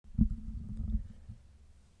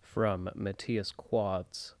from Matthias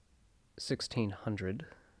Quad's 1600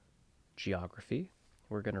 geography.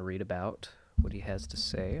 We're going to read about what he has to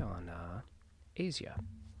say on Asia.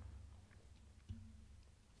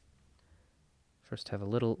 First, have a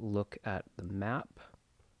little look at the map.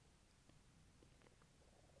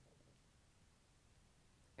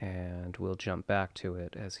 And we'll jump back to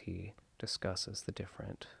it as he discusses the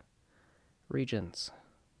different regions.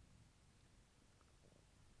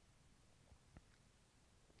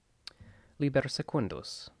 Liber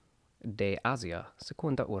secundus, de Asia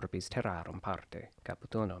secunda orbis terrarum parte,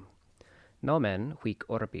 caput unum. Nomen huic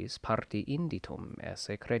orbis parti inditum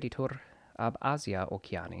esse creditur ab Asia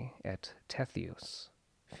oceani et Tethys,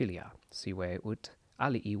 filia, sive ut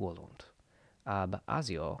alii volunt, ab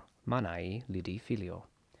Asio manai lidi filio.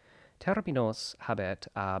 Terminos habet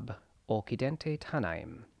ab occidente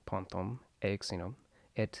Tanaim, Pontum, Euxinum,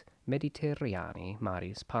 et Mediterraneani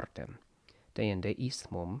maris partem, deinde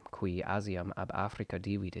isthmum, qui Asiam ab Africa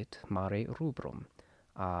dividit mare rubrum,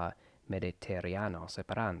 a Mediterrano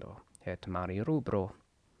separando, et mare rubro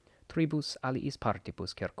tribus aliis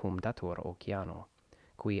partibus circum datur oceano,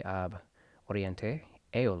 qui ab Oriente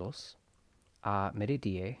Aeolus, a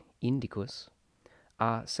Meridie Indicus,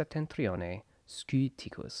 a Septentrione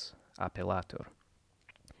Scuticus appellatur.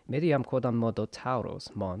 Mediam quodam modo Taurus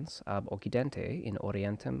mons ab Occidente in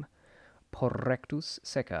Orientem porrectus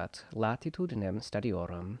secat latitudinem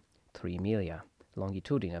stadiorum 3 milia,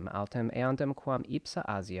 longitudinem altem eandem quam ipsa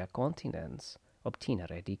Asia continens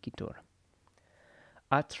obtinere dicitur.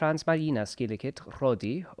 A transmarina scilicet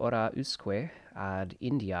rodi ora usque ad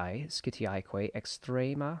Indiae Scitiaeque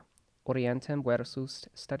extrema Orientem versus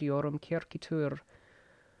stadiorum circitur,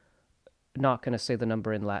 not going to say the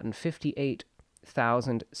number in Latin,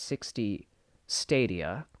 58,060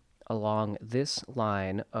 stadia along this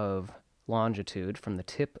line of longitude from the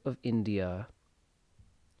tip of India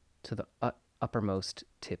to the uppermost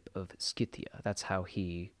tip of Scythia. That's how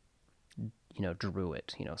he, drew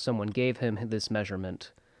it. Someone gave him this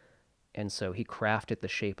measurement, and so he crafted the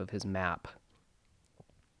shape of his map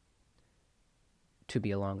to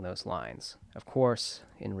be along those lines. Of course,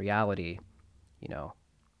 in reality,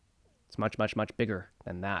 it's much, much, much bigger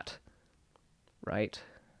than that, right?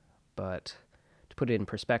 But to put it in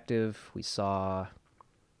perspective, we saw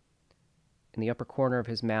in the upper corner of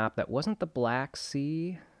his map that wasn't the Black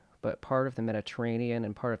Sea, but part of the Mediterranean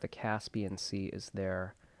and part of the Caspian Sea is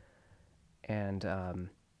there. And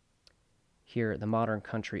here, the modern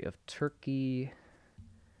country of Turkey,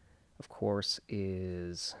 of course,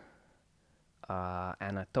 is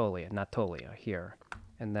Anatolia here.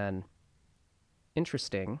 And then,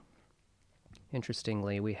 interestingly,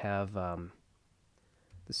 we have the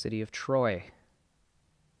city of Troy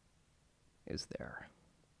is there.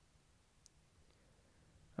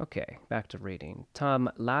 Okay, back to reading. Tam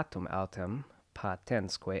latum altem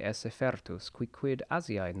patensque esse fertus quicquid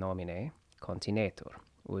Asiae nomine continetur,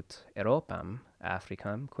 ut Europam,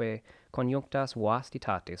 Africam, que conjunctas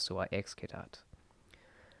vastitatis sua excitat.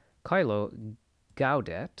 Caelo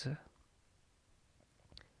gaudet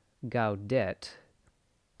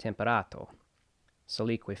temperato,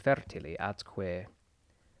 salique fertili atque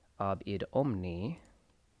ab id omni.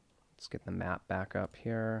 Let's get the map back up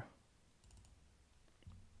here.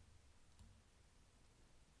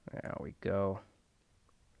 There we go.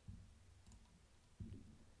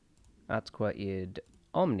 Atque id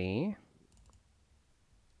omni.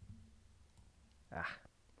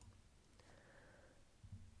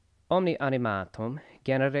 Omni animatum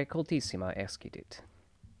genere cultissima excidit.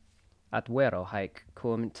 At vero haec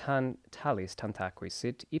cum talis tantaque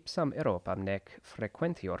sit ipsam Europam nec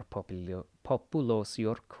frequentior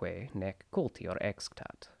populosiorque nec cultior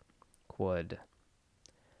extat. Quod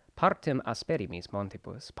partem asperimis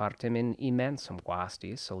montibus, partem in immensum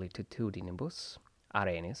vastis solitudinibus,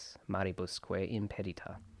 arenis, maribusque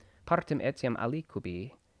impedita, partem etiam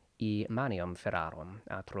alicubi I manium ferrarum,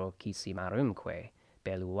 atrocissimarumque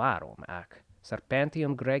belluarum ac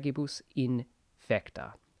serpentium gregibus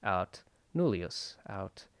infecta, aut nullius,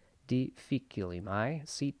 aut difficilimae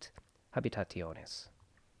sit habitationis.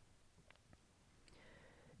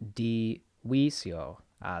 Divisio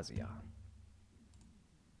Asia.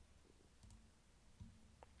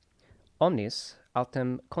 Omnis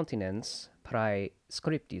altem continens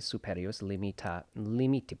praescriptis superius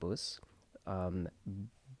limitibus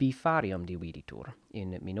bifarium dividitur,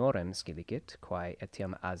 in minorem scilicet, quae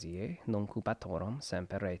etiam Asiae non-cupatorum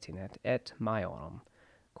semper retinet, et maiorum,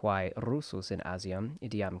 quae Russus in Asiam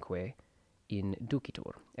idiamque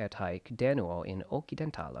inducitur, et haec denuo in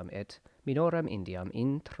occidentalem et minorem Indiam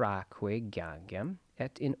intraque Gangem,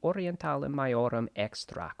 et in orientalem maiorum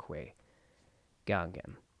extraque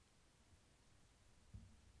Gangem.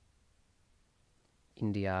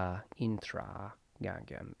 India intra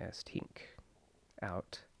gangium est hinc,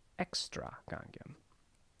 aut extra gangium.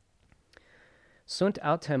 Sunt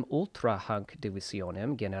autem ultra hanc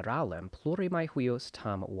divisionem generalem plurimae huius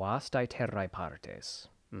tam vastae terrae partes,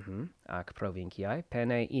 ac provinciae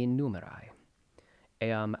pene innumerae.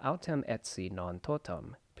 Eam autem etsi non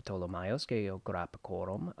totum Ptolemaios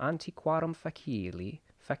Geographicorum antiquarum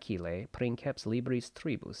facile princeps libris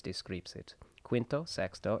tribus descripsit, quinto,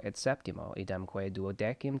 sexto, et septimo idemque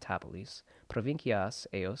duodecim tabulis, provincias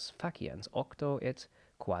eos faciens octo et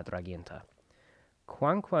quadraginta.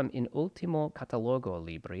 Quamquam in ultimo catalogo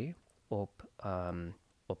libri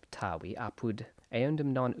optavi apud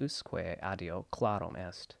eundum non usque adio clarum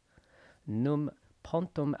est, num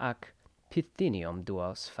Pontum ac Bithynium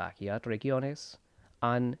duos faciat regiones,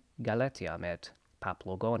 an Galatiam et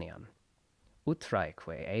Paphlagoniam,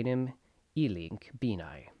 utraeque enim ilinc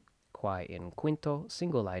binae, quae in quinto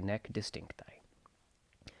singulae nec distinctae.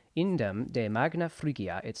 Indem de magna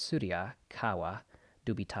Phrygia et Syria cava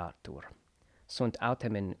dubitatur. Sunt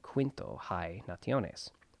autem in quinto hae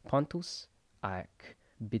nationes, Pontus ac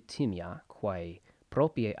Bithynia, quae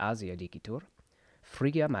propiae Asia dicitur,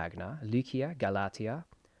 Phrygia magna, Lycia, Galatia,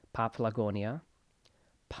 Paphlagonia,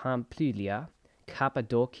 Pamphylia,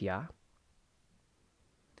 Cappadocia,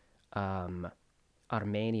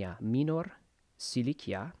 Armenia Minor,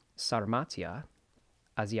 Cilicia, Sarmatia,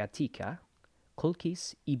 Asiatica,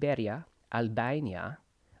 Colchis, Iberia, Albania,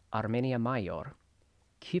 Armenia Major,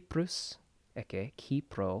 Cyprus,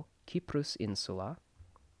 Cyprus insula,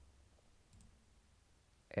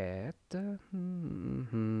 et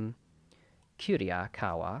Curia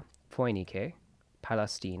cava, Phoenice,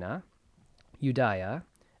 Palestina, Judea,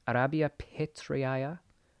 Arabia Petraea,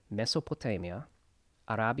 Mesopotamia,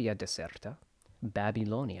 Arabia deserta,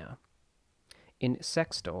 Babylonia. In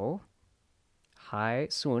sexto hae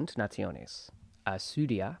sunt nationes: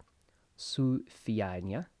 Assyria,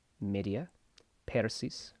 Suffiania, Media,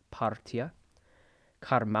 Persis, Partia,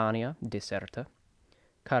 Carmania deserta,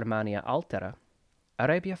 Carmania altera,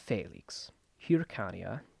 Arabia Felix,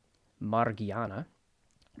 Hyrcania, Margiana,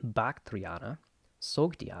 Bactriana,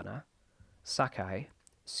 Sogdiana, Sacae,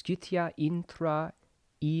 Scythia intra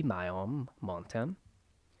Imaeum montem,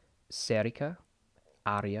 Serica,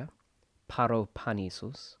 Aria,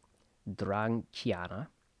 Paropanisus, Dranciana,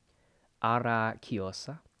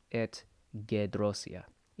 Arachiosa, et Gedrosia.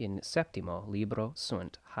 In septimo libro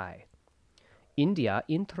sunt hae. India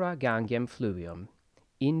intra gangem fluvium,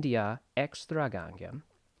 India extra gangem,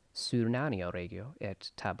 Surnanio regio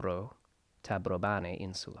et Tabrobane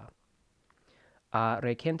insula. A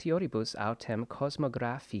recentioribus autem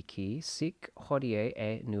cosmographici sic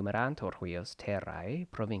hodie numerantur huius terrae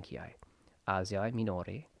provinciae, Asiae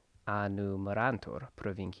minori, numerantur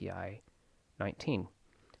provinciae 19.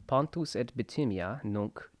 Pontus et Bithynia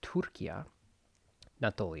nunc Turcia,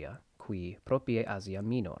 Natolia, qui propiae Asia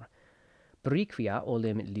minor, Bryquia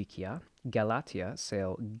olim Lycia, Galatia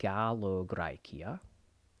seo Gallo-Graecia,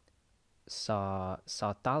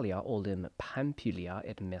 Sartalia olim Pamphylia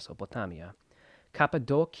et Mesopotamia,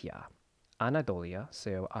 Cappadocia, Anadolia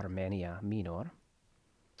seo Armenia minor,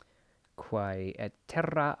 quae et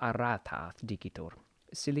terra arata dicitur,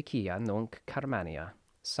 Cilicia nunc Carmania,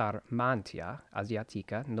 Sarmantia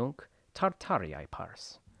Asiatica nunc Tartariae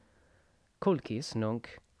pars, Colchis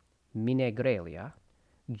nunc Minegrelia,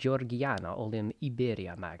 Georgiana olim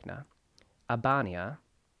Iberia magna, Albania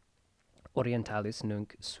orientalis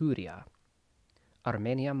nunc Syria,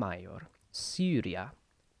 Armenia Major, Syria,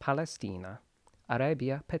 Palestina,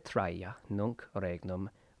 Arabia Petraea nunc regnum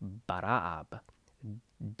Baraab,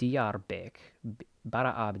 Diarbek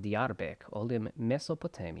olim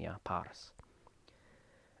Mesopotamia pars.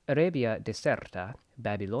 Arabia deserta,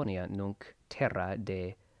 Babylonia nunc terra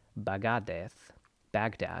de Bagdad,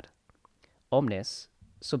 omnes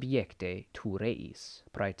subjecte Tureis,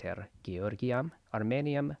 praeter Georgiam,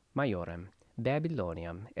 Armeniam Majorem,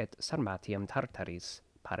 Babyloniam et Sarmatiam Tartaris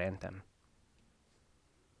parentem.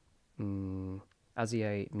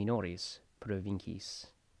 Asiae minoris provincies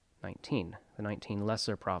 19, the 19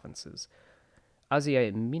 lesser provinces.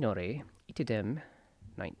 Asiae minore itidem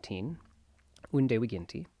 19, unde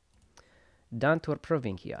viginti, dantur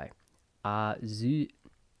provinciae,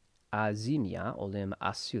 Azimia olim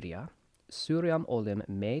Assyria, Suriam olim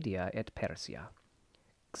Media et Persia,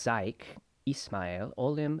 Xaic Ismael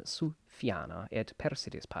olim Suffiana et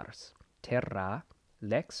Persidis pars, terra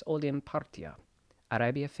lex olim Partia,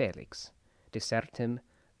 Arabia Felix, desertem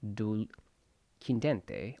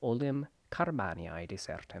dulcindente olim Carmaniae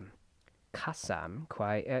desertem, Cassam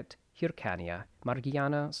quae et Hyrcania,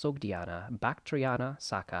 Margiana, Sogdiana, Bactriana,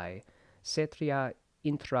 Sacae, Cetria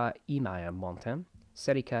intra Imaeum montem,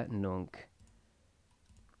 serica nunc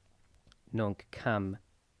cam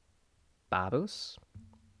babus,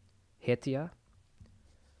 Hethia,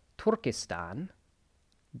 Turkestan,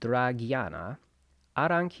 Dragiana,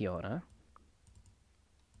 Aranciona.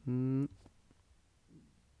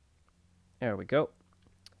 There we go.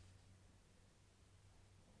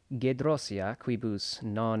 Gedrosia quibus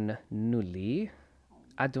non nulli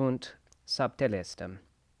adunt subtelestem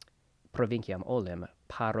provinciam olem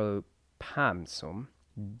paro pamsum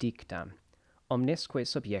dictam. Omnesque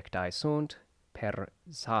subjectae sunt per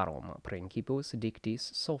zarum principus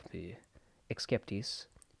dictis solfi, exceptis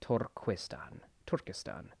Turkestan,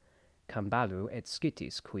 Cambalu et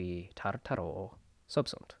Scytis qui Tartaro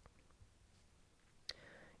subsunt.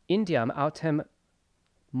 Indiam autem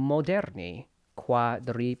moderni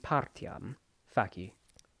quadripartiam faciunt.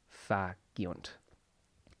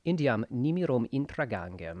 Indiam nimirum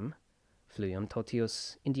intragangem fluium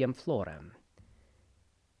totius Indiam florem.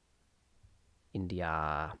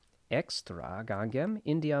 India extra gangem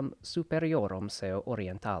Indiam superiorum seo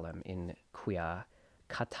orientalem, in quia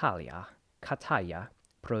Cataia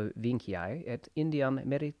provinciae et Indiam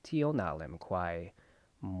meridionalem quae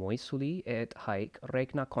Moesuli et haec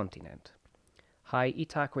regna continent. Hae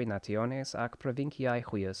itaque nationes ac provinciae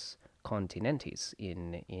huius continentis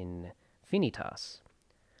in infinitas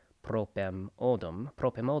propem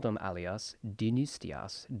odum alias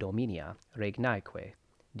dynastias dominia regnaeque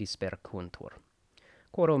dispercuntur.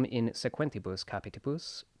 Quorum in sequentibus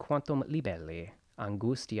capitibus quantum libelli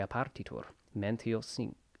angustia partitur mentio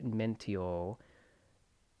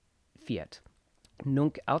fiet.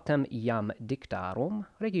 Nunc autem iam dictarum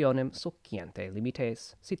regionem succiente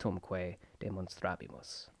limites situmque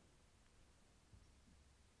demonstrabimus.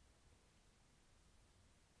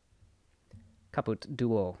 Caput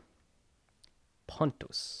 2.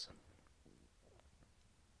 Pontus.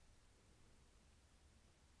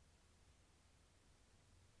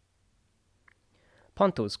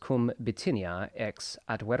 Pontus cum Bithynia ex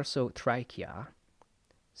adverso Tracia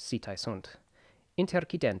sitae sunt.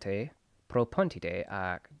 Intercidente pro Pontide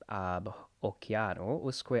ab Oceano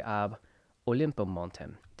usque ab Olympum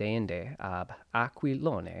montem, deinde ab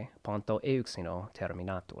Aquilone ponto Euxino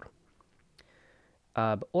terminatur.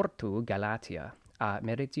 Ab ortu Galatia a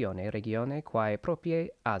meridione regione quae propiae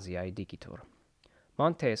Asiae dicitur.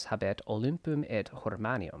 Montes habet Olympum et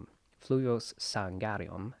Hormanium, fluvios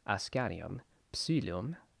Sangarium, Ascanium,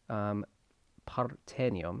 Psyllium,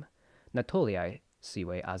 Partenium, Natoliae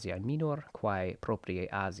sive Asiae minor quae propriae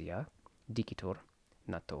Asia dicitur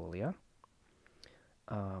Natolia.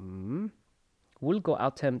 Vulgo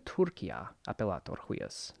autem Turcia appellator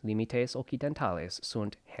huius, limites occidentales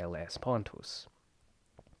sunt Hellespontus.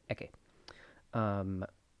 Ecce.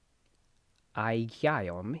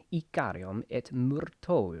 Aegiaium, Icarium et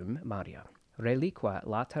Myrtoum Maria, reliqua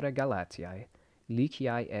latere Galatiae,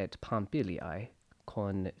 Lyciae et Pamphyliae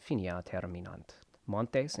confinia terminant.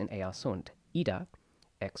 Montes in ea sunt Ida,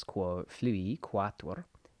 ex quo flui quatur,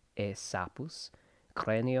 e Sapus,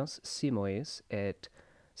 Crenios, Simois et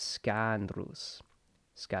Scandrus,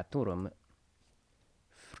 Scaturum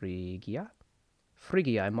Phrygiae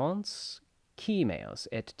mons, Chimeos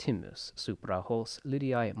et Timus, supra hos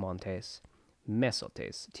Lydiae montes,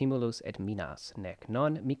 Mesotes, Timulus et Minas, nec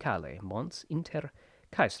non Micale mons inter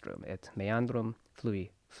Caestrum et Meandrum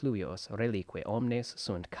fluios relique omnes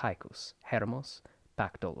sunt Caecus, Hermos,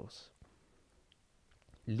 Pactolus.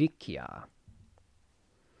 Lycia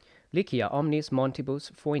omnis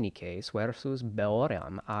montibus Phoenices versus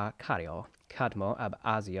Beoream a Cario, Cadmo ab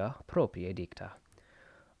Asia propriae dicta.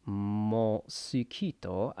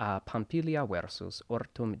 Mosicito a Pamphylia versus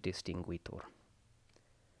ortum distinguitur.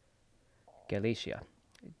 Galatia.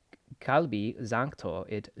 Calbi Zancto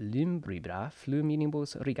et Lumbribra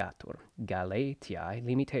fluminibus rigatur. Galatiae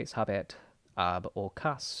limites habet ab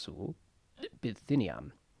Ocasu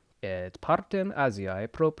Bithyniam, et partem Asiae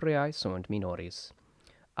propriae sunt minoris.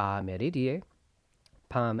 A meridie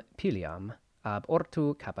Pamphyliam ab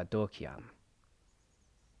ortu Cappadociam.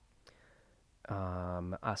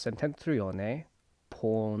 A septentrione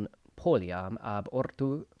Poliam ab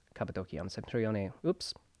ortu Cappadociam, septentrione,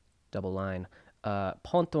 double line,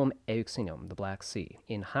 Pontum Euxinum, the Black Sea.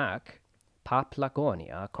 In hac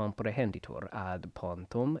Paphlagonia comprehenditur ad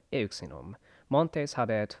Pontum Euxinum. Montes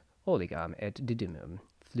habet Oligam et Didymum,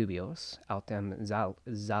 fluvios autem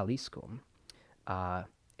Zaliscum,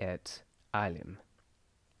 et Aelim.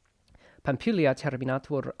 Pamphylia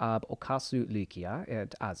terminatur ab Ocasu Lycia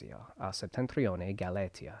et Asia, a septentrione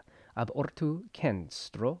Galatia, ab ortu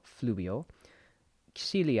Kenstro fluvio,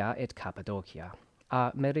 Xylia et Cappadocia,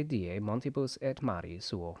 a meridie montibus et mari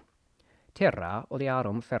suo. Terra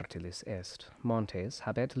olearum fertilis est, montes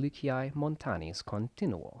habet Lyciae montanis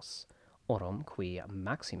continuos, orum qui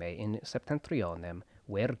maxime in septentrionem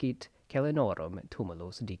vergit Celenorum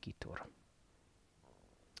tumulus dicitur.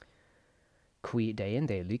 Qui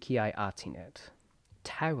deinde Lyciae attinet,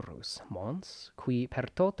 Taurus mons, qui per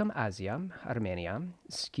totum Asiam, Armeniam,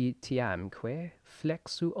 Scitiamque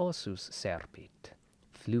flexu ossus serpit,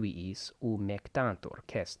 fluiis umectantur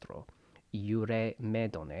cestro, iure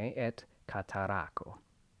Medone et Cataraco.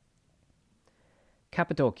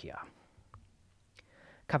 Cappadocia.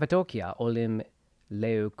 Cappadocia olim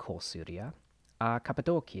Leucosyria, a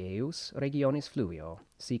Cappadociaeus regionis fluvio,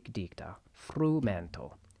 sic dicta,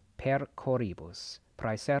 frumento, per corribus,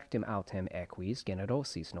 praesertim autem equis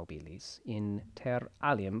generosis nobilis, in ter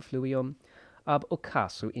alium fluvium, ab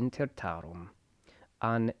occasu inter terrarum,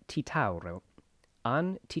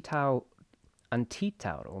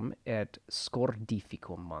 antitaurum et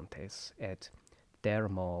scordificum montes, et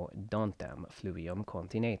thermodontem fluvium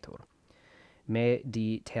continetur.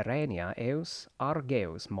 Mediterranea eus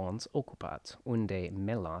Argeus mons occupat, unde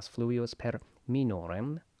melas fluvius per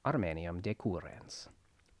minorem Armeniam decurrens.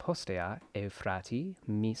 Postea Euphrati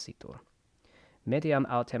misitur. Mediam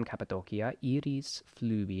autem Cappadocia iris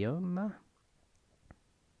fluvium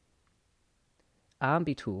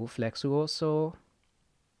ambitu flexuoso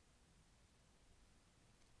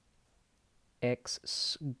ex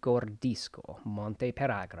Scordisco monte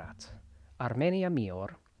peragrat. Armenia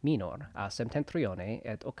minor a septentrione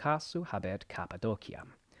et occasu habet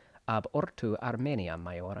Cappadociam. Ab ortu Armeniam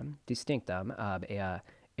maiorem distinctam ab ea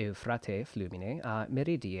Euphrate flumine a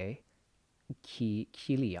meridie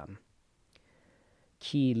Ciliciam.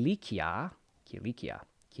 Cilicia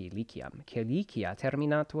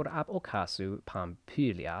terminatur ab occasu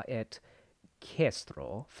Pampulia et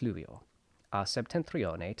Cestro fluvio. A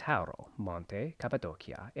septentrione Tauro monte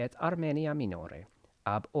Cappadocia et Armenia minore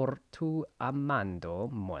ab ortu Amando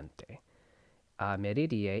monte. A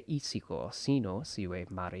meridie Isico sino sive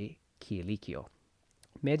mari Cilicio.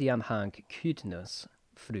 Mediam hanc Cydnus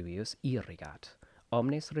fruius irrigat.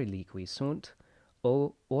 Omnes reliqui sunt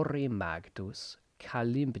Orimagdus,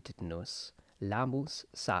 Calymbdnus, Lamus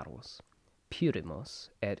Sarus, Purimus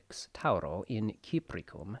ex Tauro in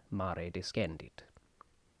Cypricum mare descendit.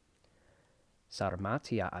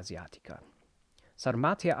 Sarmatia Asiatica.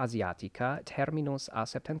 Sarmatia Asiatica terminus a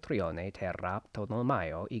septentrione terra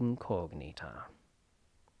Ptolemao incognita.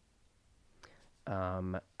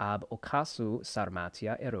 Ab occasu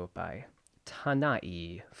Sarmatia Europae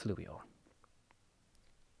Tanai fluvio.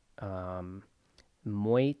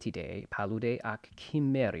 Moetide palude ac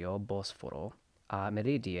Cimerio Bosforo a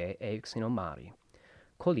meridie exinum mari.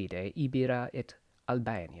 Collide Ibera et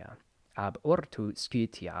Albania. Ab ortu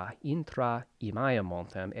Scythia intra Imaea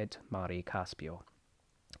montem et mari Caspio.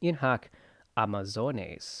 In hac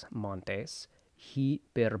Amazones montes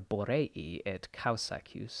Hyperborei et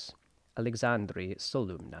Causacus, Alexandri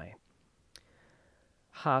solumnae.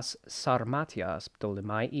 Has Sarmatias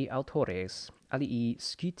Ptolemai autores alii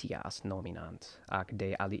Scythias nominant, ac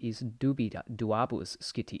de aliis duabus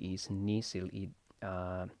Scythiis nisil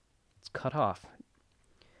it's cut off,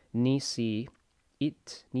 nisiit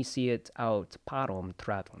aut parum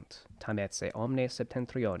tradunt, tam etse omnes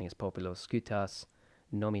septentrionis populos Scythas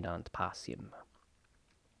nominant passim.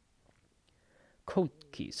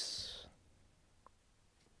 Colchis.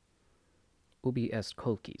 Ubi est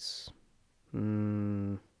Colchis?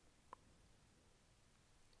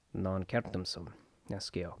 Non certum sum,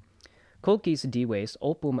 nescio. Colchis dives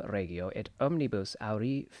opum regio et omnibus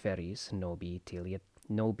auri feris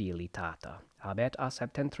nobilitata. Habet a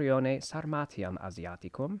septentrione Sarmatiam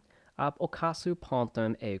Asiaticum, ab occasu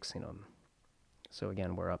pontem Euxinum. So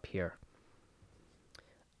again, we're up here.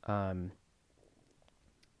 A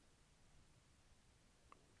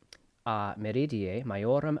meridie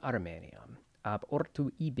maiorum Armeniam, ab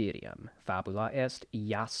ortu Iberiam, fabula est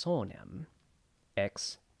Iasonem,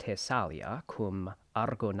 ex Thessalia cum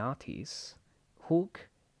Argonatis, huc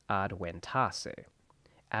adventase,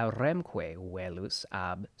 auremque velus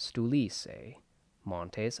ab Stulice,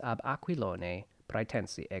 montes ab Aquilone,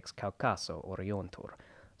 praetensi ex Caucaso oriontur.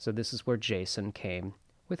 So this is where Jason came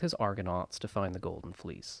with his Argonauts to find the golden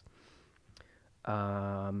fleece.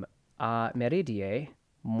 A meridie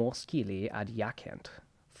Moscili adiacent,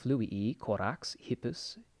 fluvii Corax,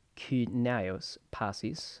 Hippus, Cuneaeus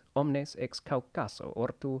passis, omnes ex Caucaso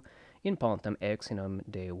ortu in pontem exinum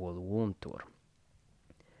devoluuntur.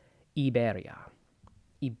 Iberia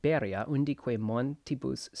undique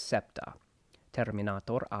montibus septa,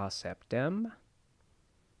 terminator a septem,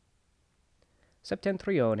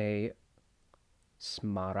 septentrione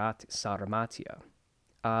Sarmatia,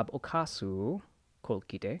 ab occasu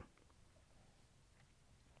colcite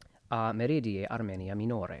a meridie Armenia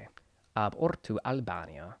minore, ab ortu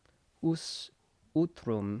Albania, us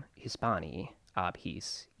utrum Hispanii ab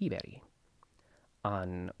his Iberi.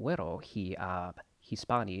 An vero hi ab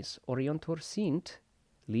Hispanis oriuntur sint,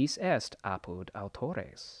 lis est apud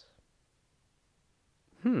autores.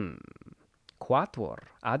 Quatuor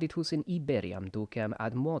aditus in Iberiam ducem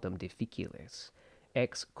ad modum difficiles,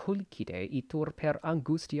 ex colcite itur per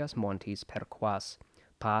angustias montis per quas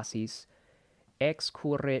passis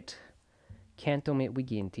excurrit centum et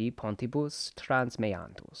viginti pontibus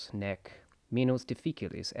transmeantus, nec minus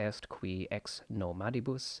difficilis est qui ex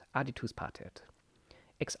nomadibus aditus patet.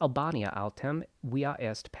 Ex Albania autem via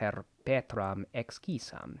est per Petram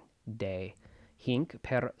excisam, de hinc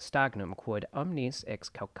per stagnum quod omnis ex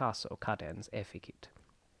Caucaso cadens efficit.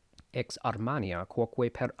 Ex Armania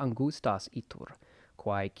quoque per angustas itur,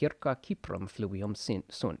 quae circa Cyprum fluvium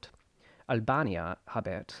sunt. Albania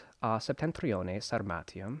habet a septentrione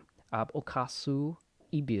Sarmatium, ab occasu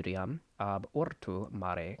Iberiam, ab ortu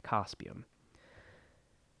mare Caspium.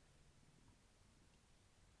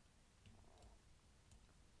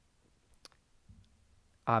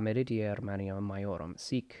 A meridie Armeniam maiorum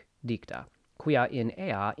sic dicta, quia in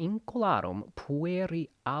ea incolarum pueri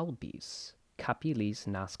albis capillis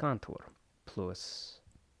nascantur, plus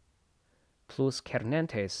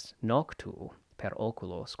cernentes noctu per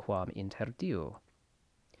oculos quam interdiu.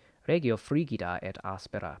 Regio frigida et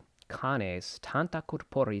aspera, canes tanta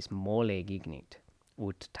corporis mole gignit,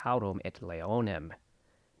 ut taurum et leonem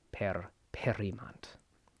perimant.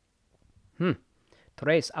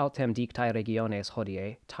 Tres autem dictae regiones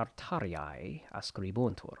hodie Tartariae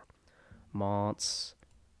ascribuntur. Mons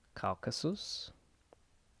Caucasus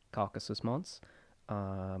mons,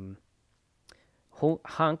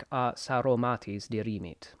 hanc a Saromatis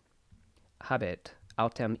dirimit. Habet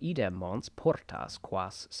autem idem mons portas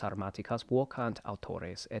quas Sarmaticas vocant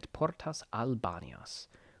autores et portas Albanias.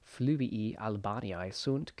 Fluvii Albaniae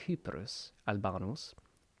sunt Cyprus, Albanus,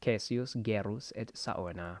 Caesius, Gerus et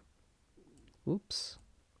Saona.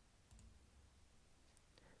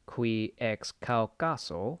 Qui ex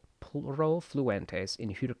Caucaso pro fluentes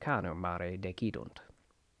in Hyrcanum mare decidunt.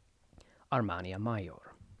 Armania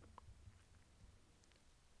Maior.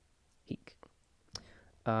 Hic.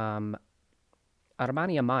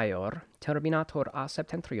 Armania Maior terminator a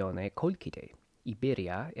septentrione colcite,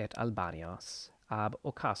 Iberia et Albanias, ab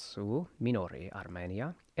occasu minore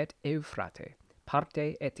Armenia, et Eufrate,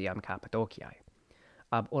 parte etiam Cappadociae,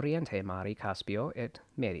 ab oriente mari Caspio et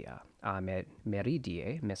Media, a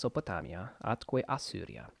meridie Mesopotamia, atque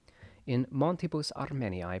Assyria, in montibus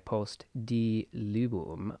Armeniae post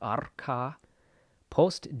diluvium arca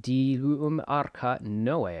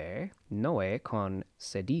Noe con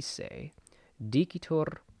sedice,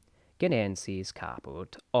 dicitur genensis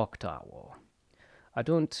caput octavo.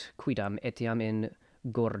 Adunt quidam etiam in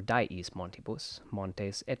Gordaiis montibus,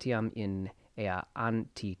 montes etiam in ea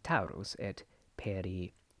Antitaurus et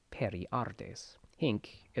Periardes. Hinc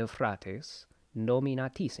Euphrates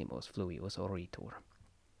nominatissimus fluvius oritur,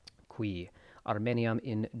 qui Armeniam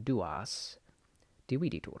in duas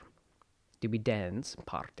dividens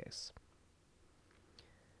partes.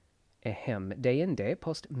 Ehem, deinde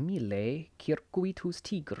post mille circuitus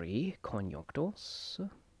Tigri conjunctus,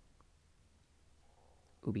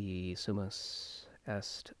 ubi sumus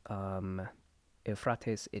est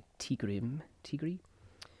Euphrates et Tigri,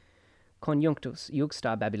 conjunctus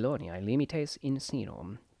iuxta Babyloniae limites in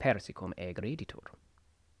sinum Persicum egreditur.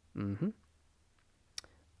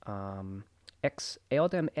 Ex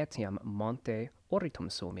eodem etiam monte oritum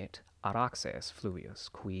sumit Araxes fluvius,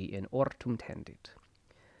 qui in ortum tendit.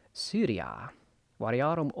 Syria,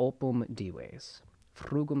 variarum opum dives,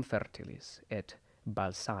 frugum fertilis et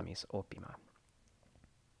balsamis opima.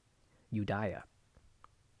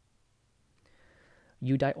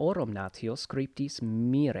 Judaeorum natio scriptis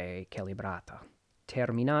mire celebrata,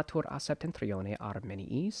 terminatur a septentrione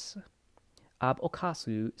Armeniis, ab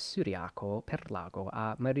occasu Syriaco per lago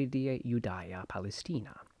a meridie Judaea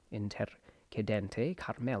Palestina, intercedente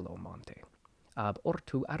Carmelo monte, ab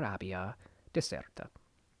ortu Arabia deserta.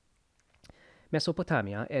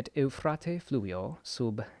 Mesopotamia et Eufrate fluvio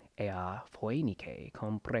sub ea Phoenicae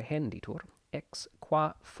comprehenditur, ex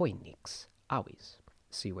qua Phoenix avis,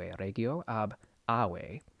 sive regio ab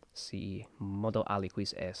Aue, si modo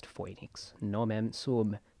aliquis est Phoenix, nomen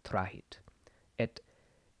sum trahit, et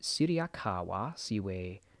Syria cava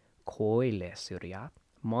sive coele Syria,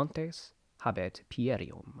 montes habet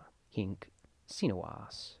Pierium, hinc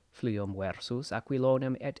sinuas, fluvium versus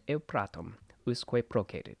Aquilonem et Eupratum, usque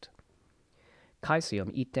procedit.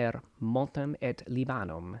 caesium iter montem et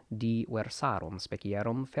Libanum diversarum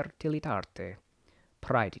specierum fertilitate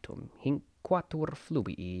praeditum hinquatur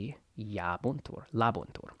fluvii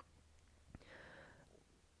labuntur.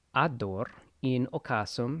 Ador in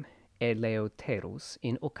occasum Eleoterus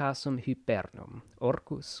in occasum Hypernum,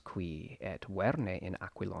 orcus qui et verne in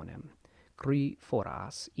Aquilonem,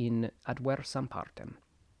 foras in adversam partem,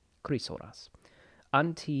 crisoras.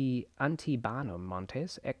 Antibanum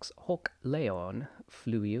montes ex hoc leon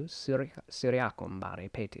fluvius Syriacum mare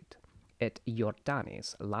petit, et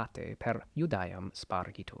Jordanis late per Judaiam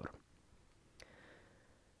spargitur.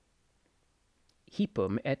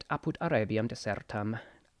 Hippum et apud Arabiam desertam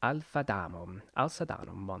Alsadanum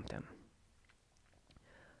montem.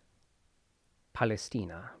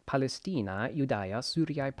 Palestina Judaea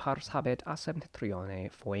Syriae pars habet a septentrione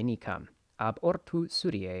Phoenicam, ab ortu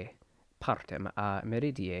Syriae partem a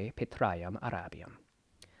meridie Petraiam Arabiam.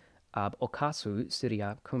 Ab occasu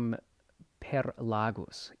Syria cum per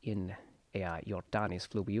lagus in ea Jordanis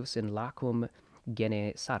fluvius in lacum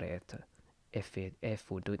Genesaret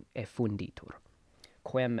effunditur.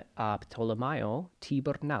 Quem ab Ptolemaio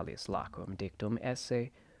Tibernalis lacum dictum esse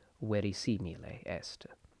verisimile est.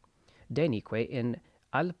 Denique in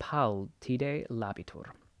Alpaltide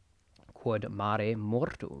labitur, quod mare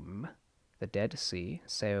mortum, the Dead Sea,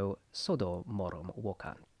 seu Sodomorum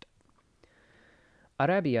vocant.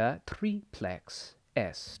 Arabia triplex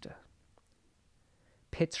est.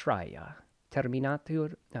 Petraia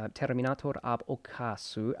terminator ab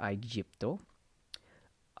occasu Aegypto,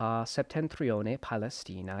 a septentrione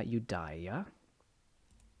Palestina Judaea,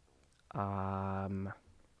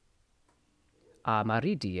 a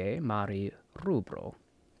maridie mare rubro,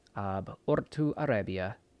 ab ortu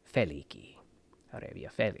Arabia Felix,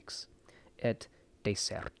 et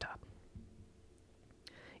deserta.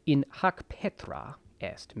 In hac Petra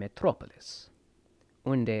est metropolis,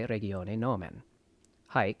 unde regione nomen,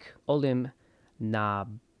 haec olim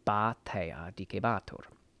Nabatea dicebatur.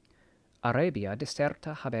 Arabia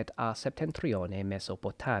deserta habet a septentrione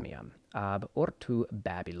Mesopotamiam, ab ortu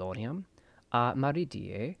Babyloniam, a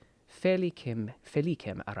maridie Felicem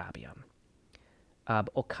Arabiam, ab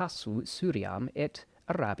occasu Syriam et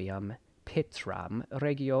Arabiam Petram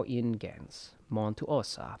regio in gens,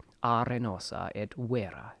 montuosa, arenosa et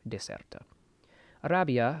vera deserta.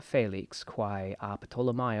 Arabia Felix quae ab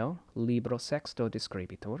Ptolemaio libro sexto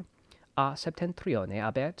describitur, a septentrione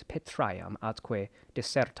abet Petraiam atque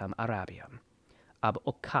desertam Arabiam, ab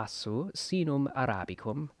occasu sinum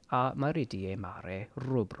Arabicum a maridie mare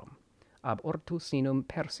rubrum, ab ortu sinum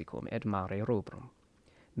Persicum et mare rubrum.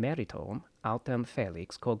 Meritum altem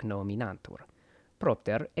Felix cognominantur,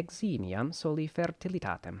 propter eximiam soli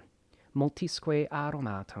fertilitatem, multisque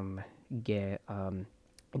aromatum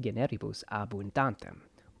generibus abundantem,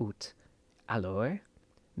 ut aloe,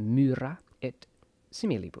 myrrha et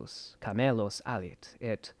similibus camelos alit,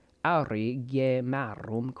 et auri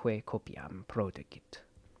gemarumque copiam producit.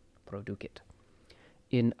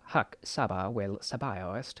 In hac Saba vel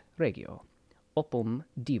Sabaio est regio, opum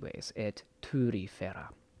dives et turifera.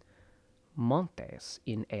 Montes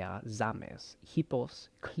in ea zames, hippos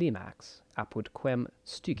climax, apud quem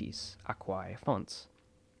stugis aquae fonts.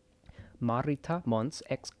 Marita mons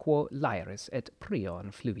ex quo Laeris et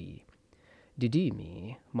Prion fluvii.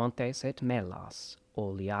 Didymi montes et melas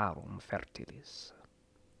olearum fertilis.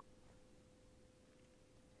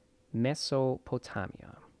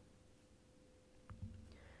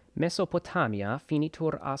 Mesopotamia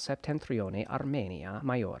finitur a septentrione Armenia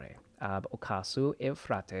maiore, ab occasu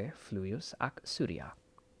Euphrate fluvius ac Syria.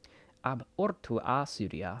 Ab ortu a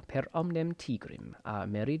Syria per omnem Tigrim, a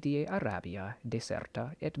meridie Arabia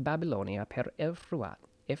deserta et Babylonia per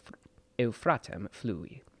Euphratem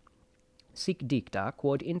flui. Sic dicta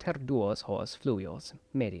quod inter duos hos fluvios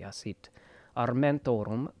media sit,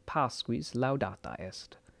 Armentorum pasquis laudata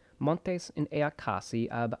est. Montes in ea casi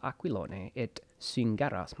ab Aquilone et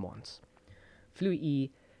Syngaras mons.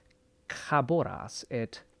 Flui Caboras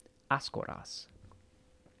et Ascoras.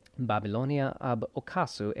 Babylonia ab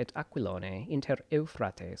occasu et Aquilone inter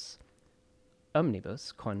Euphrates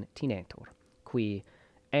omnibus continentur, qui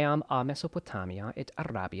eam a Mesopotamia et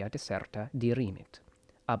Arabia deserta dirimit.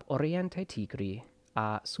 Ab oriente Tigri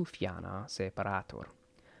a Sufjana separatur.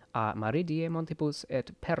 A maridie montibus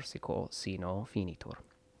et Persico sino finitur.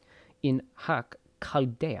 In hac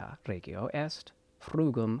Chaldea regio est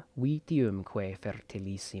frugum vitiumque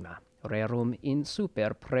fertilissima, rerum in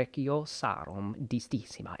super preciosarum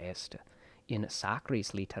distissima est, in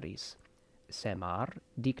sacris literis, semar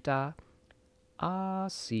dicta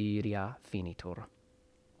Assyria finitur.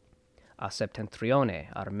 A septentrione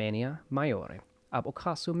Armenia maiore, ab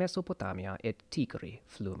occasu Mesopotamia et Tigri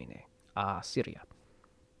flumine, a Syria.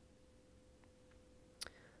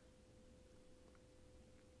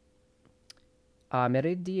 A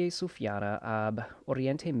meridie Suffiana ab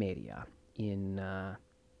Oriente Media in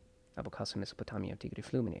ab occasu Mesopotamia Tigri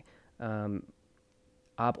flumine,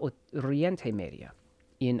 ab Oriente Media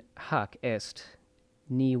in hac est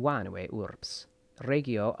nivanue urbs,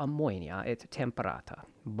 regio ammoenia et temperata,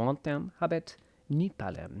 montem habet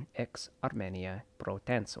Nipalem ex Armenia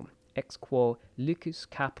protensum, ex quo Lycus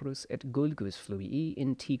Caprus et Gulgus fluvii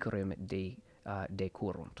in Tigrum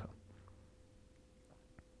decurunt.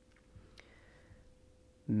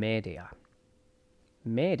 Media.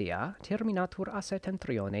 Media terminatur a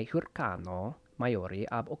septentrione Hyrcano maiori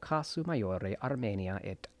ab occasu maiore Armenia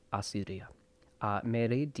et Assyria, a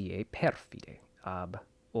meridie perfide ab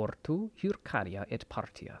ortu Hyrcania et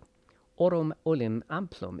Partia, orum olim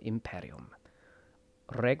amplum imperium,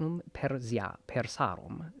 regnum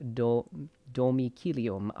Persarum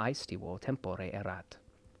domicilium aestivo tempore erat.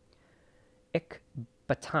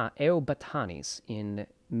 Eo Batanis in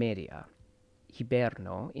Media,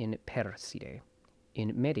 Hiberno in Perside,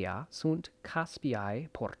 in Media sunt Caspiae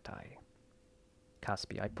portae.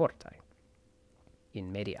 Caspiae portae.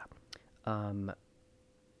 In Media.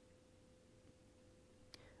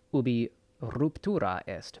 Ubi ruptura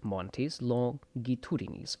est montis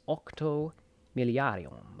longitudinis 8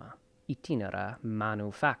 miliarium itinera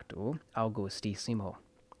manufactu Augustissimo,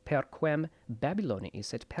 per quem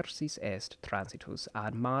Babylonis et Persis est transitus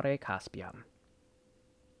ad mare Caspiam.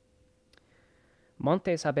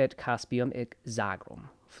 Montes habet Caspium et Zagrum,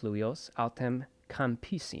 fluios autem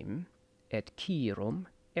campissim et Chirum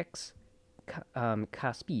ex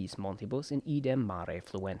Caspis montibus in idem mare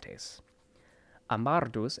fluentes.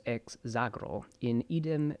 Amardus ex Zagro in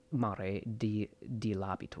idem mare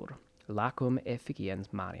dilabitur, lacum efficiens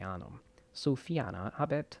Marianum. Sophiana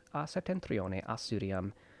habet a septentrione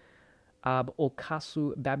Assyriam, ab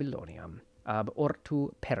occasu Babyloniam, ab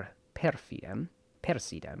ortu Persidem,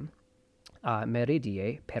 a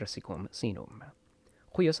meridie Persicum sinum.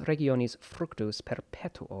 Huius regionis fructus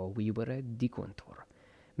perpetuo vivere dicuntur.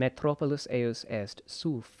 Metropolis eus est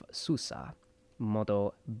Susa,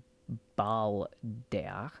 modo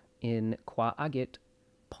Baldea, in qua agit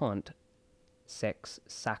pont sex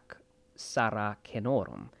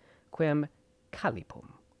Saracenorum, quem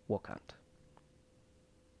Calipum vocant.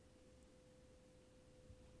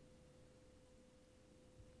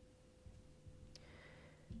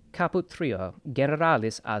 Caput 3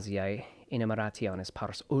 generalis Asiae enumerationis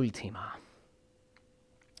pars ultima.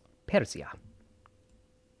 Persia.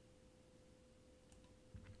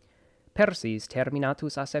 Persis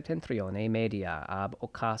terminatus a septentrione media ab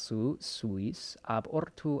occasu suis ab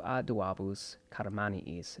ortu aduabus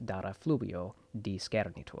Carmaniis dara fluvio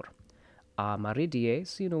discernitur. A maridie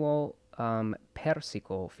sinuo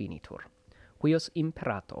Persico finitur, huius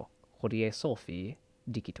imperato hodie Sophii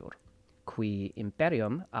dicitur, qui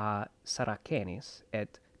imperium a Saracenis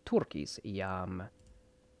et Turcis iam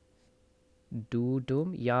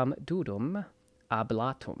dudum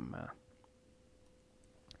ablatum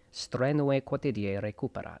strenue quotidie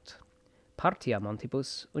recuperat. Partia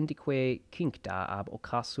montibus undique cincta ab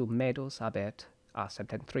occasu medos habet a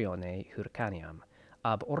septentrione Hyrcaniam,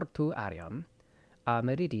 ab ortu Ariam, a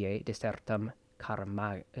meridie desertam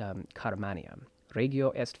Carmaniam.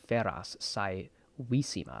 Regio est feras sae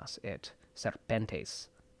visimas et serpentes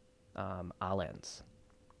allens.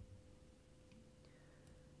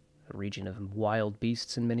 A region of wild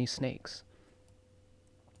beasts and many snakes.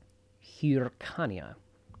 Hyrcania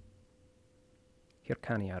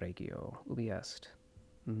regio, ubi est?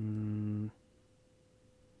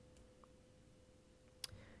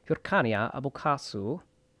 Hyrcania ab occasu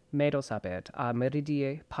medos habet a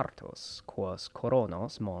meridie partos, quos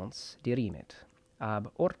coronos mons dirimit,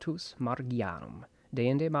 ab ortus Margianum,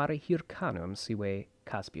 deinde mare Hyrcanum sive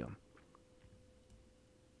Caspium.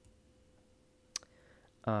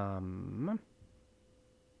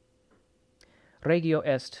 Regio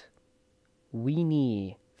est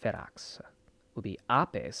viniferax, ubi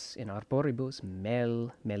apes in arboribus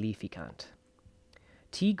mellificant.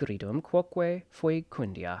 Tigridum quoque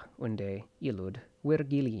foecundia, unde illud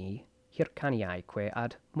Virgilii Hyrcaniaeque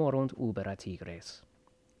ad morunt ubera tigres.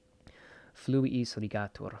 Fluiis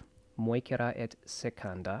ligatur, moecera et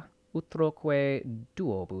secanda, utroque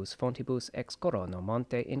duobus fontibus ex corono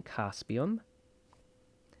monte in Caspium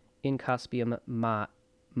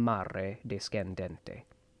mare descendente.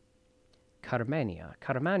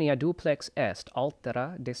 Carmania duplex est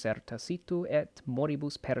altera deserta situ et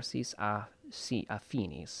moribus Persis a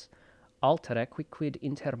finis, altere quicquid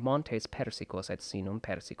inter montes Persicos et sinum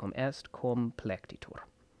Persicum est complectitur.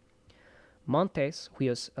 Montes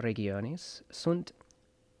huius regionis sunt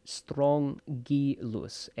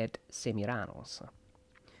strongilus et semiranos,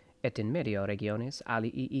 et in medio regionis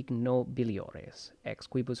alii ignobiliores, ex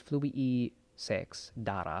quibus fluvii sex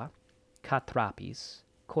dara, catrapis,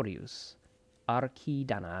 corius,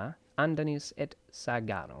 archidana, andanis et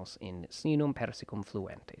saganos in sinum Persicum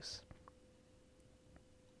fluentes.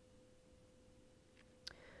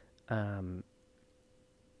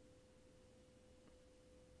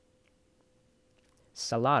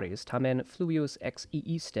 Salaris tamen fluvius ex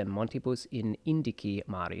iistem montibus in indici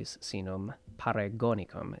maris sinum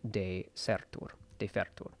Paragonicum defertur.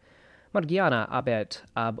 Margiana abet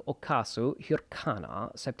ab occasu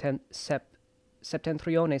Hyrcana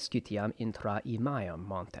septentrione Scutiam intra Imaeum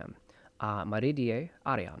montem, a Meridie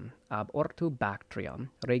Ariam, ab ortu Bactriam,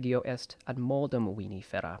 regio est ad modum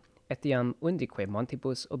vinifera, etiam undique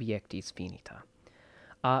montibus objectis finita.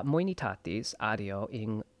 A moenitatis adio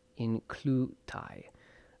inclutae,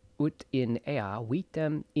 ut in ea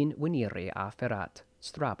vitem in venire aferat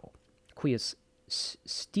Strabo, quius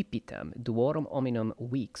stipitem duorum hominum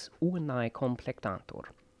vix unae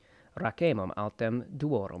complectantur. Racemum altem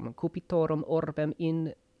duorum cupitorum orbem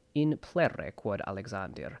in plere quod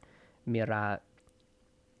Alexander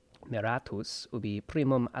miratus ubi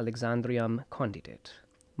primum Alexandrium condidit.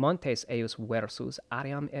 Montes eius versus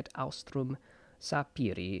Ariam et Austrum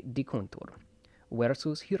sapiri dicuntur.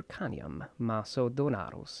 Versus Hyrcanium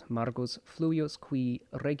Macedonarus margus fluvius qui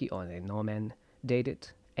regione nomen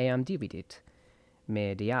dedit eam dividit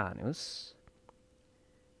medianus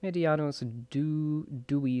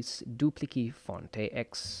duis duplici fonte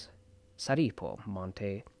ex Saripo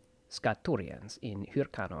monte Scaturiens in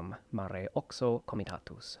Hyrcanum mare oxo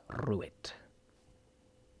comitatus ruit.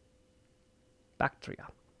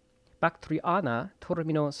 Bactriana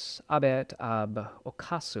terminos abet ab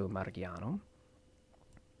occasu Margianum,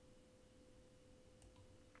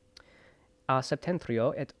 a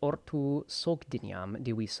septentrio et ortu Sogdiniam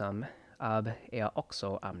divisam ab ea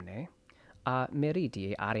oxo amne, a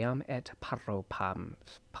Meridie Ariam et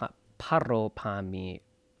Paropami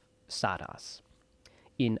sadas.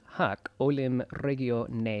 In hac olim regio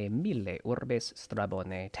ne mille urbes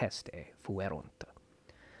Strabone teste fuerunt.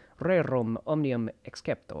 Rerum omnium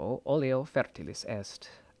excepto oleo fertilis est,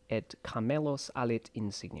 et camelos alit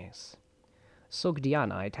insignes.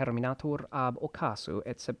 Sogdianae terminatur ab occasu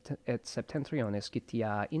et septentrione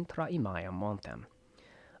Scythia intra Imaeum montem,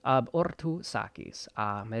 ab ortu Sacis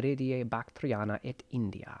a Meridie Bactriana et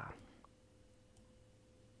India.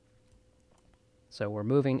 So we're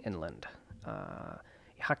moving inland.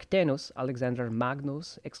 Hac tenus Alexander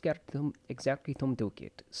Magnus exercitum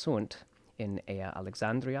ducit, sunt in ea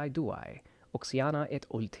Alexandriae duae, Oxiana et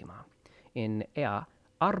ultima, in ea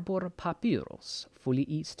arbor papyrus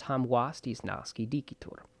foliis tam vastis nasci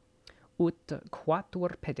dicitur, ut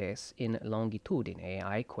quatur pedes in longitudine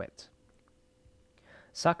aequet.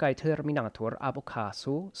 Sacae terminatur ab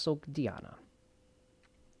occasu Sogdiana.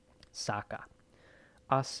 Saca.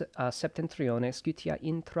 A septentrione Scythia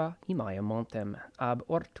intra Imaeum montem, ab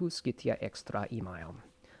ortu Scythia extra Imaeum.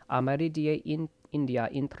 A Meridie India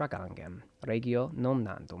intra Gangem, regio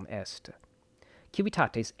nomnandum est.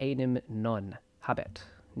 Civitates enim non habet,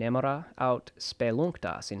 nemora aut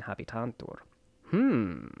spelunctas inhabitantur.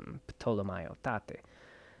 Ptolemaio tate.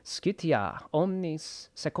 Scythia omnis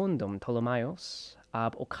secundum Ptolemaios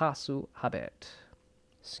ab occasu habet.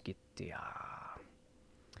 Scythia.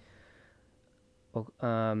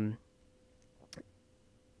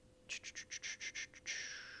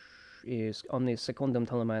 Is omnis secundum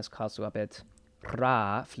Ptolemaios casu habet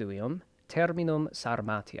ra fluvium terminum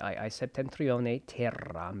Sarmatiae ae septentrione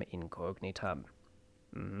terram incognitam.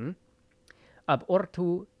 Ab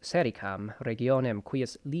ortu Sericam regionem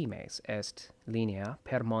quies limes est linea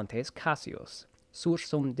per montes Cassius,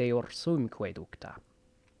 sursum deorsumque ducta.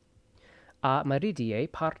 A Meridie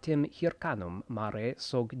partim Hyrcanum mare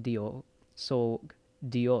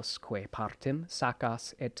Sogdiosque partim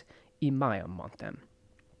Sacas et Imaeum montem.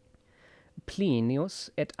 Plinius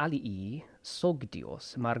et alii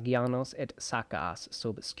Sogdios, Margianos et Sacas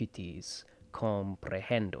sub Scythes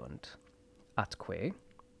comprehendunt, atque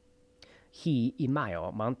hi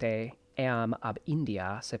Imaeo monte eam ab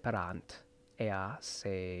India separant, ea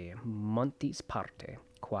se montis parte,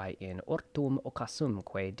 quae in ortum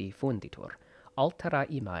occasumque difunditur, altera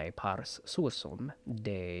Imae pars sursum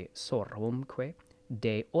de sorumque,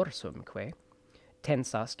 de orsumque,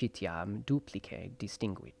 tensa Scythiam duplice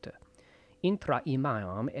distinguit. Intra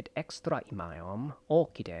Imaeum et extra Imaeum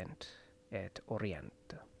occident et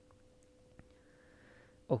orient.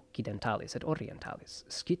 occidentalis et orientalis,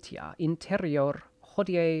 Scythia interior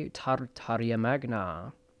hodie Tartaria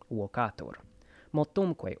magna vocatur,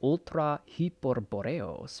 motumque ultra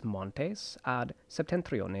hyperboreos montes ad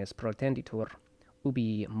septentriones protenditur,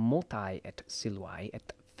 ubi multae et siluae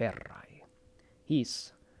et ferrae.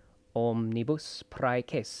 His omnibus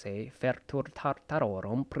praecesse fertur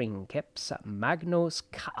Tartarorum princeps magnos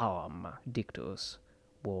caam dictus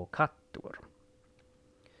vocatur.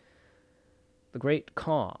 The great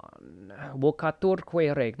Khan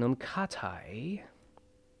vocaturque regnum Catae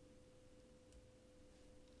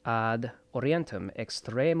ad orientem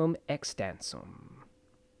extremum extensum.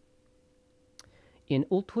 In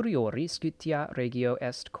ulteriori Scythia regio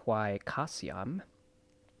est quae Cassiam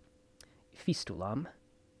fistulam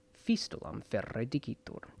ferre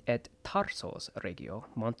dicitur, et Tarsos regio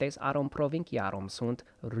montes arum provinciarum sunt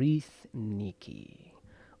rhythnici,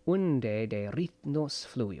 unde de rhythnos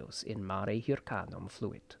fluius in mare Hyrcanum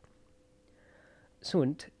fluit.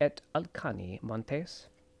 Sunt et Alcani montes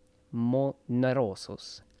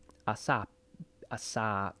monerosus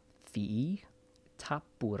asafii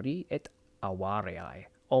tapuri et avareae,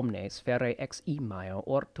 omnes ferre ex imaeo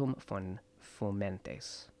ortum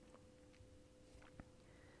fumentes.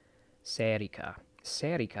 Serica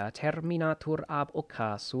terminatur ab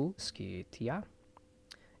occasu Scythia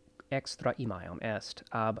extra imaeum est,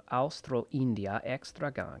 ab Austro India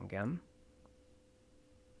extra Gangam,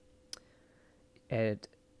 et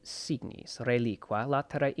signis reliqua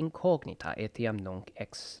latera incognita etiam nunc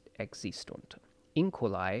existunt.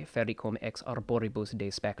 Inculae fericum ex arboribus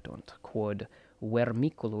despectunt, quod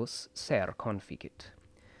vermiculus ser conficit.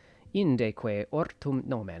 Indeque ortum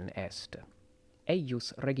nomen est,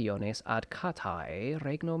 eius regiones ad Catae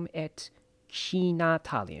regnum et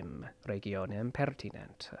Cinatalim regionem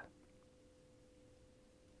pertinent.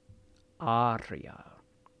 Aria.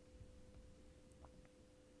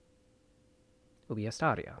 Ubi est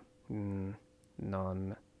Aria?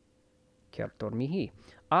 Non certur mihi.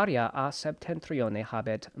 Aria a septentrione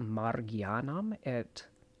habet Margianam et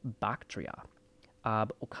Bactria,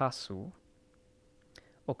 ab occasu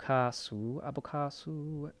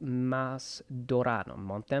mas Doranum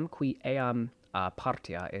montem, qui eam a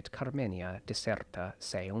Partia et Carmenia deserta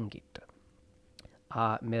se ungit.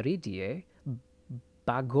 A meridie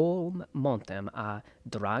Bagom montem a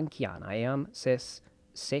Dranciana eam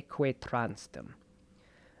seque transtem.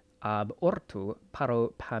 Ab ortu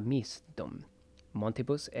Paropamisdum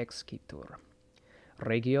montibus excitur.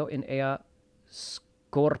 Regio in ea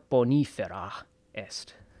scorponifera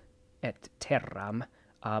est, et terram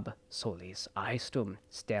ab solis aestum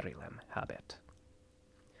sterilem habet.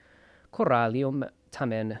 Corallium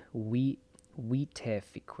tamen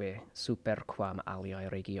vitefique superquam aliae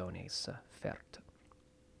regiones fert.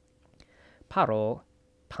 Paro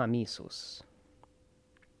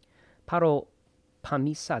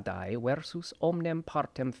Pamisadae versus omnem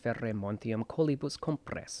partem ferre montium collibus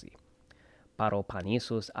compressi. Paro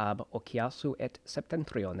Panisus ab Ociasu et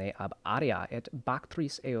septentrione ab Aria et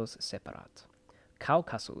Bactris eos separat.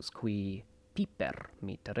 Caucasus qui piper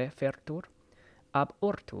mitere fertur, ab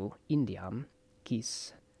ortu Indiam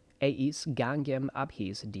quis eis Gangem ab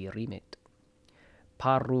his dirimit.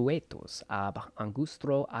 Paruetus ab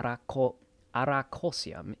Angustro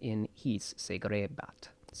Aracosiam in his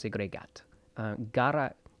segregat.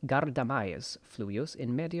 Gardamaeus fluius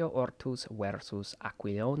in medio ortus versus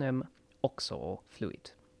Aquilionem oxo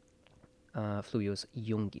fluit. Fluius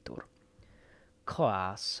jungitur.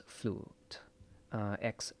 Coas fluit.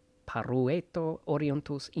 Ex Parueto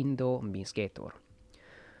orientus Indo misgetur.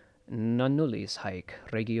 Non nullis haec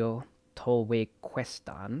regio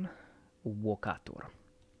Tovequestan vocatur.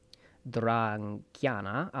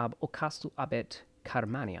 Dranciana ab occasu abet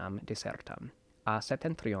Carmaniam desertam, a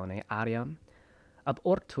septentrione Ariam, ab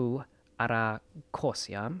ortu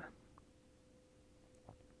Aracosiam,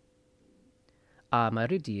 a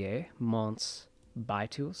meridie Mons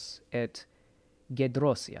Baetus et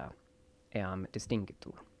Gedrosia eam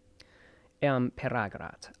distingitur. Eam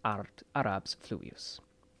peragrat Arabs fluius.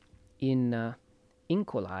 In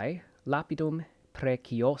inculae lapidum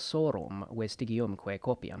preciosorum vestigiumque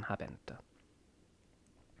copiam habent.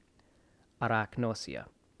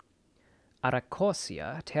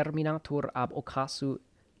 Aracosia terminatur ab occasu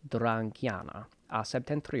Dranciana, a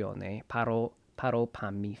septentrione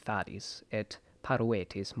Paropamifadis et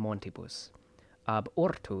Paruetis montibus, ab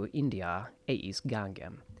ortu India eis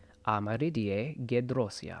Gangem, a meridie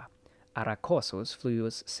Gedrosia. Aracosus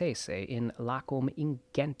fluius sese in lacum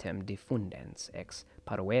ingentem diffundens ex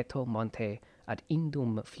Parueto monte ad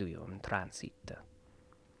Indum fluium transit.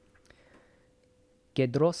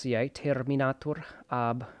 Gedrosiae terminatur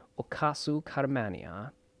ab occasu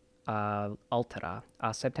Carmania altera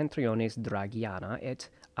a septentriones Dragiana et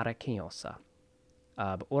Arachiosa,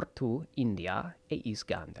 ab ortu India eis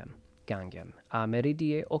gangem, a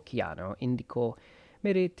meridie oceano indico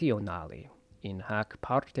meridionali, in hac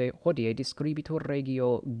parte hodie describitur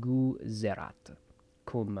regio Guzerat,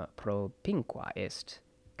 cum propinqua est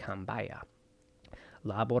Cambaia.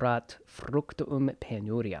 Laborat fructum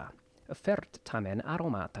penuria, fert tamen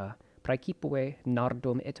aromata, praecipue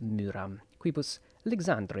nardum et muram, quibus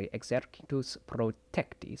Alexandri exercitus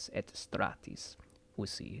protectis et stratis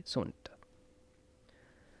usi sunt.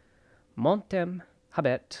 Montem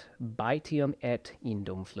habet Baetium et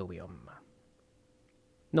Indum fluvium.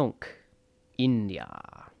 Nunc India.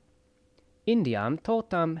 Indiam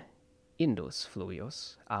totam Indus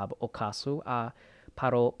fluvius ab occasu a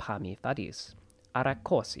Paropamifadis,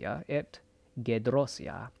 Aracosia et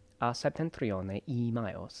Gedrosia a septentrione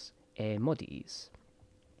Imaeos e Modiis.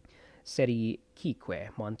 Seri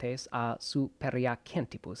quique montes a superia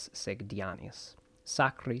centipus segdianis,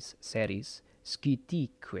 sacris seris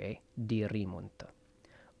scutique dirimunt.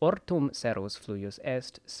 Ortum serus fluius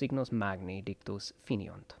est signos magni dictus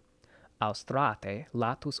finiunt. Austrate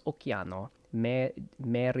latus oceano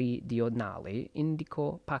meridionali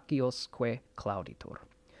indico paciosque clauditur.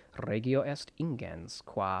 Regio est ingens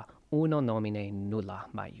qua uno nomine nulla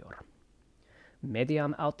maior.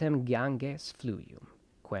 Mediam autem Ganges fluvium,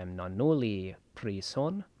 quem non nulli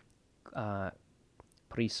prison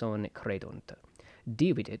credunt,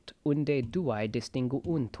 dividit unde duae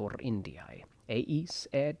distinguuntur Indiae, eis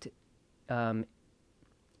et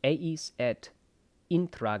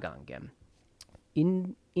intra Gangem.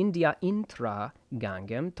 India intra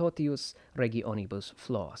Gangem totius regionibus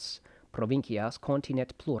flos, provincias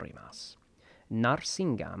continet plurimas.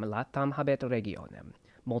 Narsingam latam habet regionem,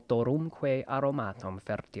 motorumque aromatum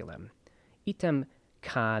fertilem. Item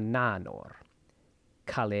Cananor,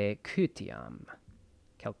 Calecutiam,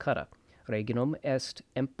 Calcutta, reginum est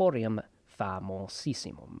emporium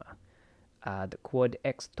famosissimum, ad quod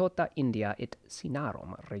ex tota India et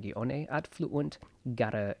Sinarum regione adfluunt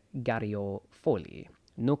Gariofoli,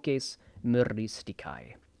 nuces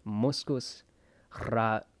myristicae, muscus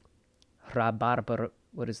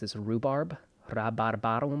what is this, rhubarb?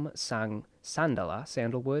 Rabarbarum sandala,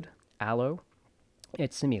 sandalwood, aloe,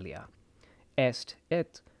 et similia. Est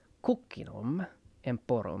et cucinum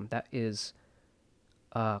emporum, that is,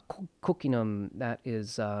 cucinum, that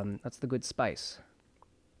is, that's the good spice.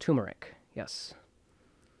 Turmeric, yes.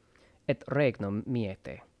 Et regnum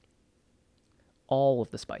miete. All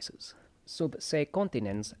of the spices. Sub se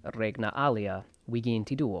continens regna alia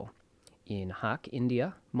viginti duo. In hac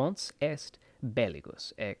India mons est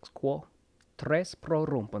belligus, ex quo tres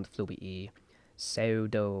prorumpunt fluvii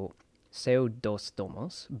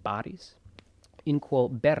pseudostomos baris, in quo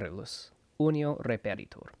beryllus unio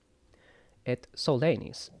reperitur, et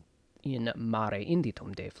solenis in mare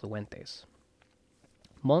inditum de fluentes.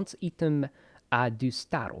 Mons item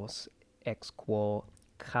adustaros ex quo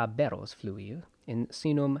caberos flui in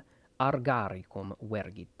sinum argaricum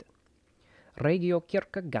vergit. Regio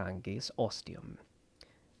circa Ganges ostium.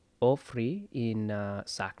 Offri in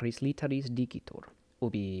sacris literis dicitur,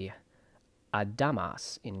 ubi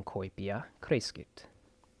Adamas in coipia crescit.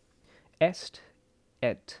 Est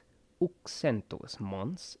et uxentus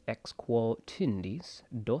mons ex quo tundis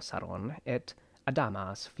dosaron et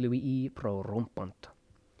Adamas fluvii prorumpunt.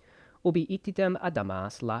 Ubi ititem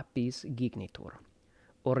Adamas lapis gignitur.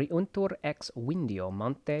 Oriuntur ex Vindio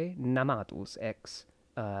monte namatus ex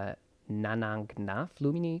Nanangna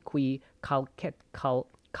flumini qui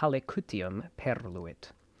calecutium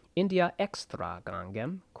perluit. India extra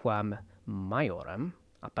Gangem, quam maiorem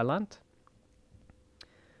appellant.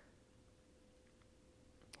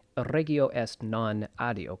 Regio est non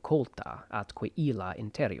adio colta atque illa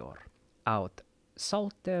interior, aut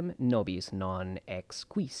saltem nobis non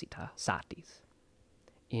exquisita satis.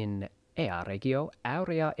 In ea regio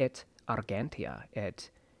aurea et argentia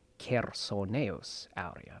et Chersoneus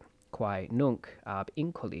aurea, quae nunc ab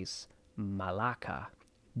incolis Malacca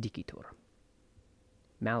dicitur.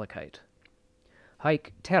 Malachite.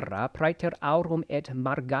 Haec terra praeter aurum et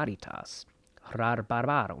margaritas, rar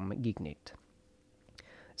barbarum gignit.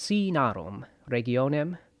 Sinarum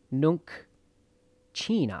regionem nunc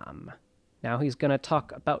Chinam. Now he's going to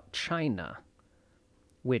talk about China,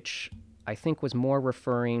 which I think was more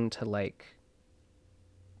referring to like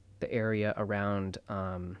the area around,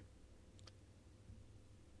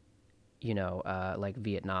 like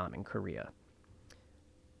Vietnam and Korea.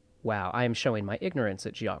 Wow, I am showing my ignorance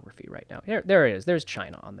at geography right now. There it is. There's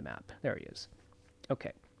China on the map. There he is.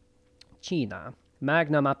 Okay. China,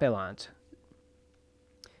 magnum appellant.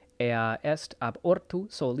 ea est ab ortu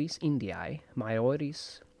solis Indiae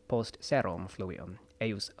maioris post serum fluvium,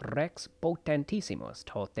 eius rex potentissimus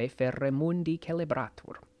tote ferre mundi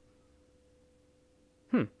celebratur.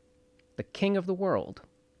 The king of the world.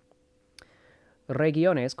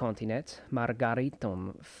 Regiones continet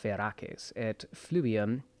margaritum feraces et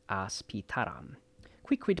fluvium aspitaram,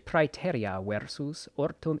 quicquid praeteria versus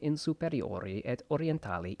ortum in superiori et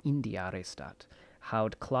orientali India restat,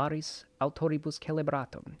 haud claris autoribus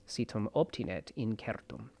celebratum situm obtinet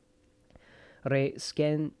incertum.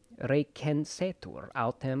 Recensetur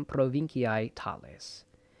autem provinciae tales.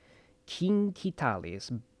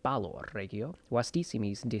 Quincitalis balor regio,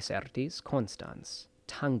 vastissimis desertis constans,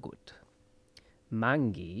 tangut.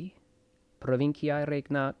 Mangi provinciae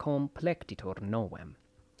regna complectitur novem,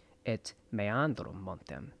 et meandrum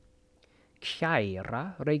montem.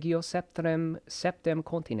 Chaira regio septem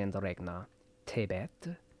continent regna,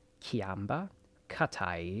 Tebet, Chiamba,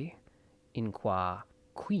 Catai, in qua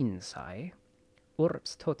quinsae,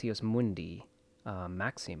 urbs totius mundi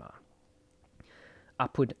maxima.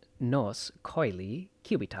 Apud nos coeli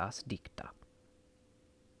cubitas dicta.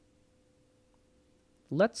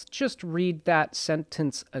 Let's just read that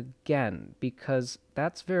sentence again, because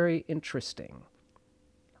that's very interesting.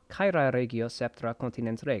 Caera regio septra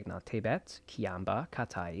continent regna, Tebet, Chiamba,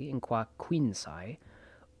 Catai, in qua quinsae,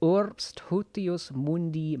 urbs totius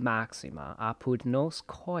mundi maxima, apud nos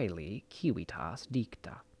coeli civitas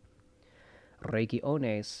dicta.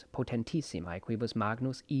 Regiones potentissimae quibus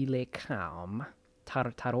magnus ille caum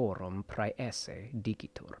tartarorum praese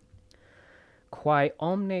dicitur. Quae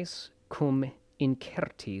omnes cum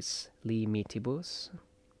incertis limitibus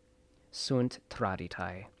sunt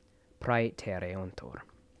traditae praetereunt.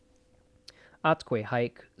 Atque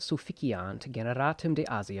haec sufficiant generatum de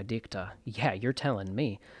Asia dicta. Yeah, you're telling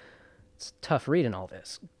me. It's tough reading all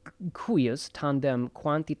this. Cuius tandem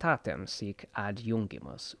quantitatem sic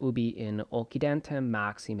adjungimus, ubi in occidentem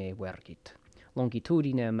maxime vergit.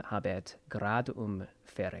 Longitudinem habet gradum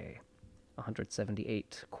ferre.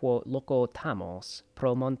 178. Quo loco tamos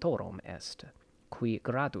promontorum est, qui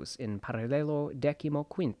gradus in parallelo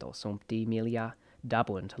 15 sumpti milia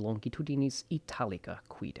dabunt longitudinis Italica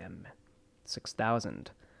quidem.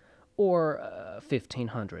 6,000, or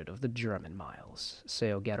 1,500 of the German miles.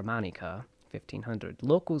 Seu Germanica, 1,500.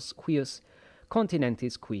 Locus quius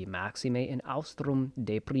continentis qui maxime in austrum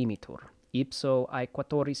deprimitur, ipso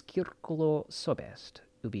aequatoris circulo subest,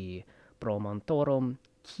 ubi promontorum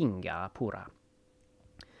Kinga pura,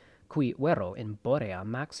 qui vero in Borea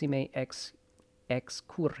maxime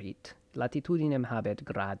excurrit, latitudinem habet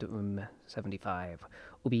gradum 75,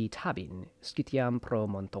 ubi tabin scitiam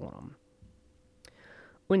promontorum.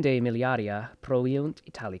 Unde miliaria proviunt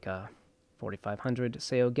Italica, 4,500,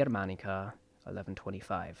 seu Germanica,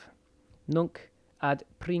 1125. Nunc ad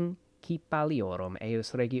principaliorum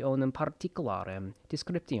eius regionum particularem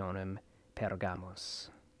descriptionem pergamus.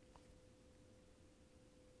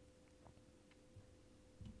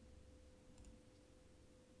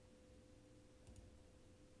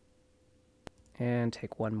 And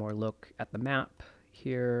take one more look at the map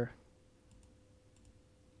here.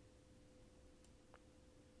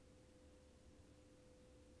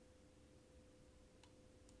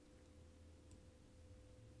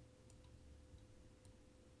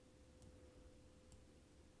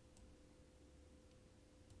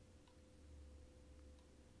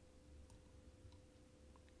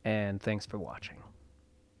 And thanks for watching.